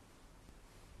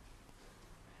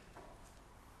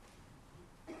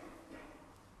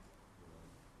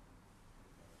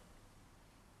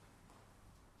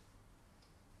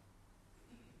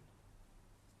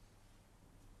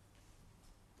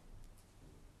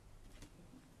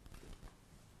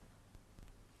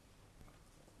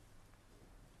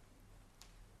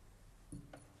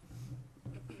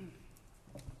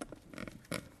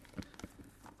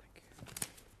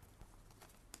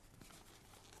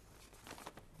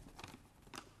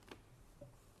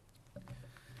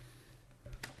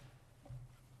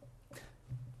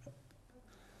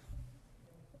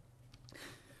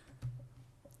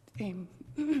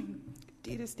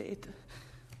 Dearest Ed,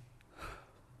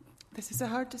 this is the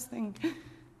hardest thing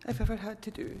I've ever had to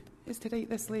do, is to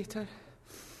write this letter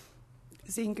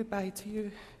saying goodbye to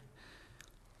you.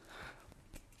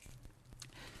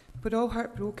 We're all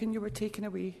heartbroken you were taken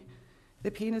away. The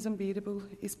pain is unbearable,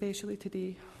 especially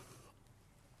today.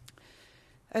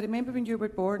 I remember when you were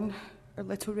born, our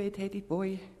little red-headed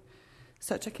boy,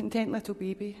 such a content little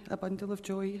baby, a bundle of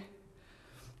joy.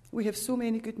 We have so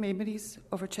many good memories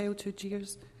of our childhood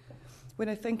years. When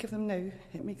I think of them now,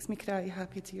 it makes me cry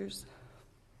happy tears.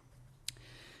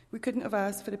 We couldn't have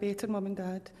asked for a better mum and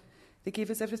dad. They gave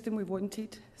us everything we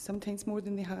wanted, sometimes more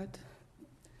than they had.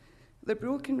 They're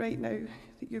broken right now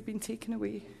that you've been taken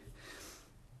away,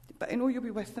 but I know you'll be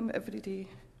with them every day.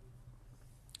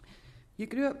 You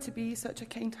grew up to be such a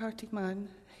kind-hearted man,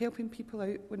 helping people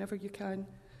out whenever you can.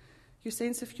 Your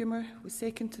sense of humour was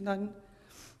second to none.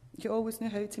 You always knew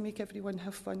how to make everyone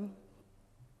have fun.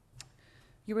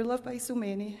 You were loved by so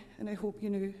many, and I hope you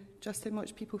knew just how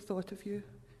much people thought of you.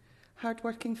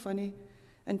 Hard-working, funny,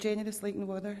 and generous like no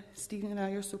other, Stephen and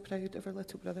I are so proud of our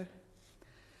little brother.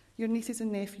 Your nieces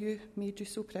and nephew made you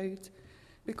so proud,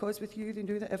 because with you they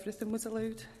knew that everything was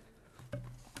allowed.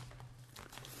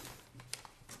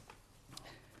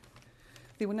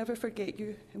 They will never forget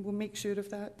you, and will make sure of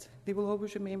that. They will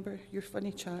always remember your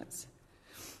funny chats.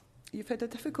 You've had a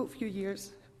difficult few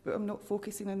years, but I'm not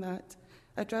focusing on that.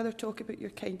 I'd rather talk about your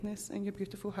kindness and your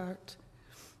beautiful heart.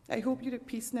 I hope you're at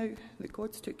peace now that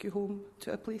God's took you home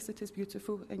to a place that is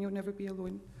beautiful and you'll never be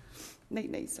alone.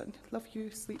 Night, night, son. Love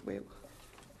you. Sleep well.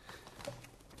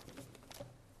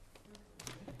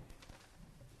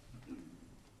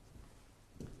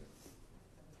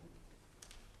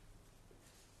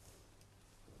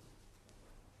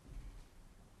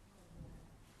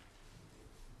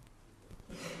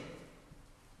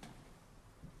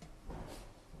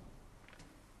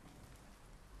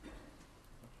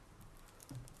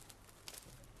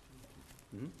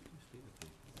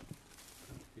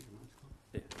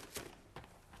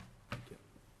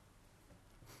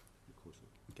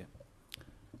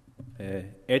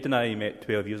 Ed and I met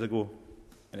 12 years ago,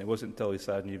 and it wasn't until his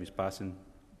sad news was passing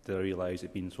that I realised it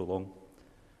had been so long.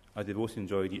 I'd both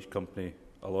enjoyed each company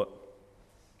a lot.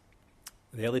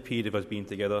 The early period of us being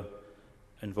together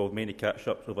involved many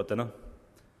catch-ups over dinner,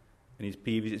 and his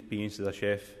previous experience as a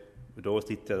chef would always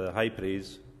lead to the high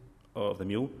praise of the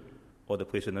meal or the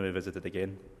place we never visited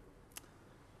again.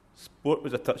 Sport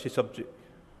was a touchy subject,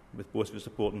 with both of us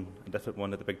supporting a different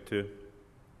one of the big two.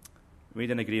 We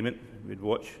made an agreement we'd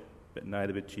watch, but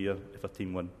neither would cheer if our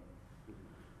team won.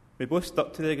 We both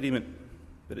stuck to the agreement,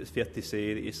 but it's fair to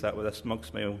say that he sat with a smug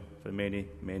smile for many,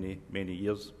 many, many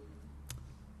years.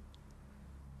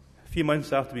 A few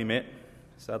months after we met,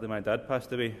 sadly my dad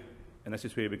passed away, and this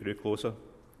is where we grew closer,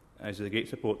 as he was a great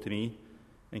support to me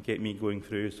and kept me going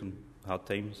through some hard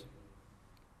times.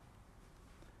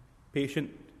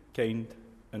 Patient, kind,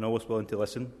 and always willing to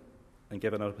listen and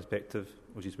give another perspective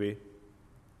was his way.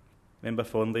 Remember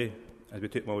fondly as we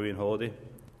took my way on holiday,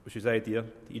 which was the idea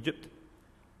to Egypt.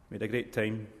 We had a great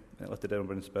time and it lifted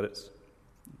everyone's spirits.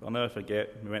 But I'll never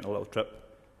forget, we went on a little trip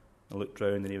and looked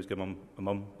round and he was giving my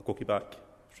mum a cookie back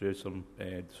through some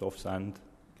soft sand,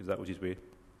 because that was his way.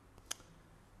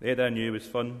 The Ed I knew was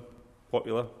fun,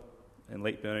 popular, and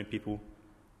liked being around people,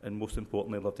 and most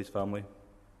importantly loved his family.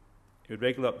 He would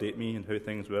regularly update me on how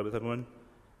things were with everyone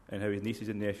and how his nieces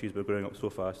and nephews were growing up so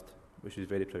fast, which he was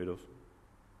very proud of.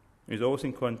 He was always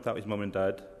in contact with his mum and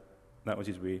dad, and that was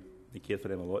his way. He cared for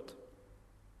them a lot.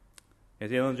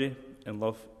 His energy and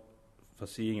love for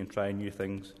seeing and trying new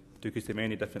things took us to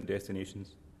many different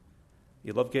destinations.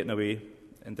 He loved getting away,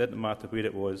 and didn't matter where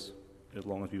it was, as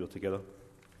long as we were together.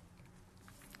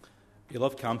 He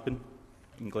loved camping,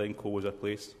 and Glencoe was our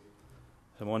place.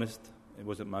 If I'm honest, it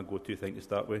wasn't my go-to thing to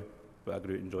start with, but I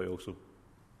grew to enjoy also.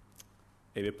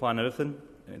 He would plan everything,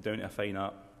 and it down to a fine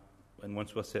art, and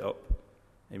once we're set up,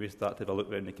 and we start to have a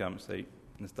look around the campsite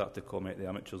and start to comment the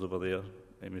amateurs over there,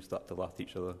 and we start to laugh at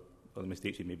each other for the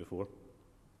mistakes we made before.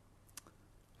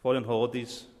 Foreign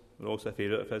holidays were also a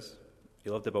favourite of his. He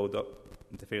loved the build-up,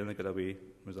 and to finally get away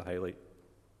was a highlight.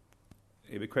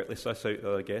 He would quickly suss out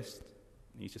the other guests.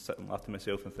 He used to sit and laugh to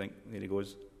myself and think, there he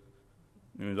goes.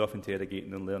 And he was often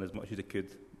interrogating and learn as much as he could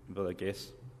with other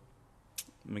guests.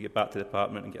 When we get back to the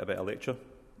apartment and get a bit of lecture,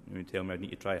 he would tell me I'd need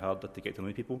to try harder to get to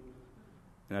know people.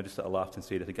 And I just sort of laughed and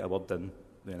said if I get a word in,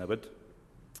 then I would.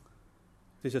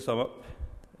 Just to sum up,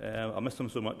 I miss him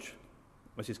so much,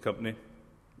 miss his company, and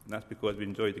that's because we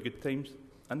enjoyed the good times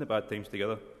and the bad times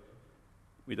together.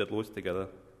 We did loads together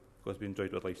because we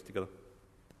enjoyed our lives together.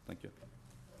 Thank you.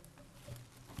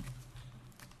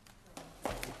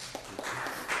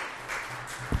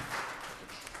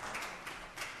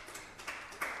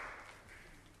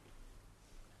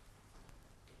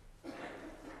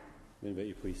 invite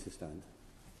you please to stand.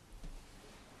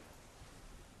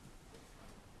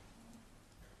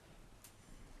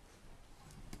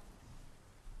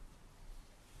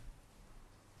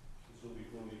 So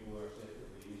before we go our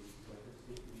separate ways, let us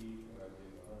take leave of our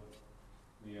dear brother.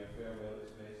 May our farewell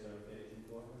express our affection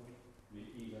for him. May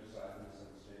ease our sadness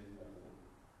and strengthen our hope.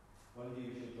 One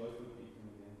day we shall joyfully meet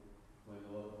him again, when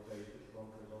the love of Christ which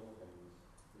conquers all things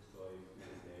destroys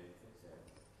even death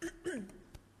itself.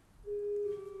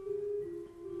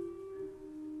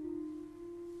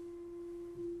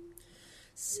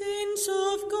 Saints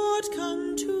of God,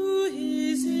 come to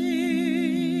his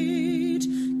aid,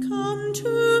 come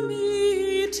to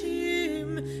meet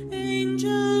him,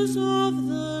 angels of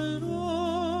the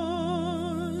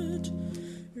Lord.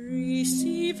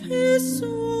 Receive his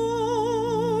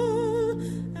soul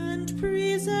and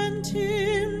present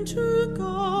him to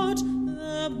God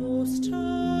the Most High.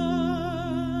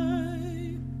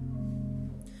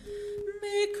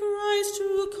 May Christ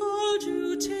who called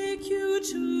you take you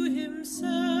to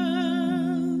himself.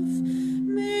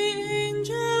 May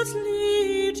angels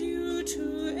lead you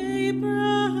to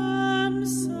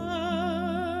Abraham's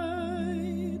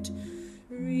side.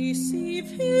 Receive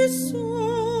his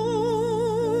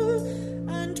soul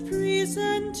and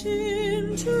present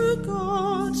him to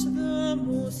God the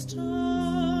Most High.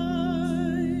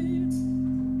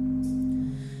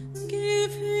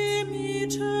 Give him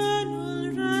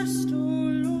eternal rest, O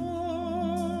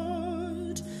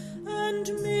Lord, and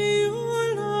may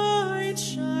your light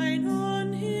shine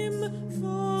on him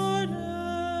forever.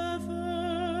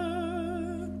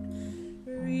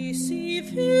 Receive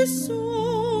his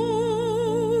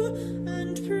soul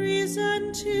and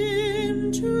present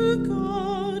him to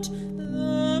God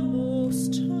the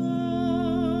Most High.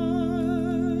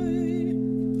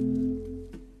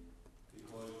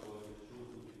 Because God has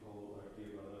chosen to call our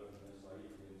dear brother from his life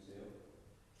to himself,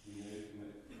 we now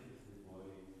commit his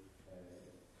body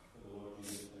for the Lord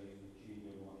Jesus Christ to change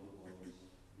your mortal bodies to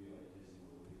be like his in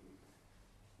glory.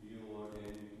 Do you, Lord,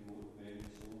 then commend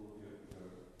the soul of your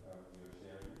servant in the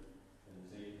sight of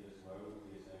this world,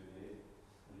 he is now dead,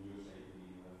 and in your sight he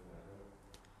will live forever.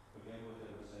 Forgive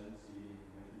whatever sins he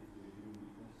committed through human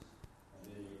weakness, and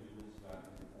in your goodness grant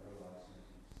him everlasting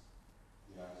peace.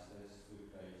 We ask this through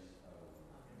Christ our Lord.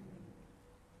 Amen.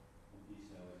 And peace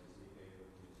now let us take ever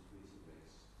to his place of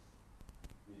rest.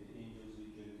 May the angels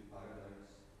lead you into paradise.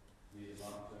 May the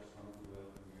martyrs come to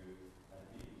welcome you and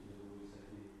take you to the holy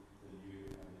city, the new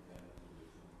and eternal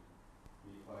Jerusalem.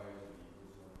 May choirs of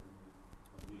angels welcome you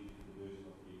and lead you to the bosom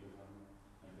of Abraham,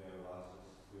 and where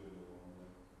Lazarus, who are no longer,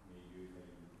 may you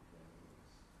find eternal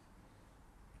rest.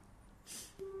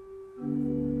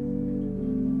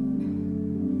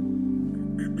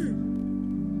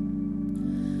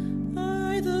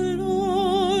 I, the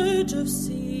Lord of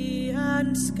sea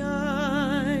and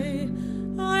sky,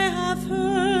 I have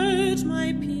heard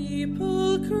my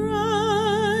people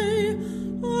cry,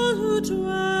 all who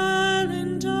dwell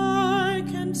in dark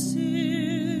and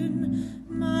sin,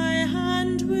 my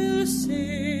hand will save.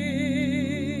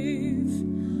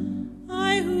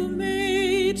 I who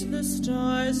made the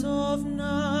stars of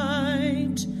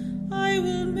night, I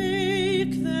will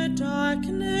make the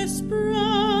darkness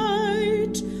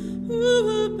bright. Who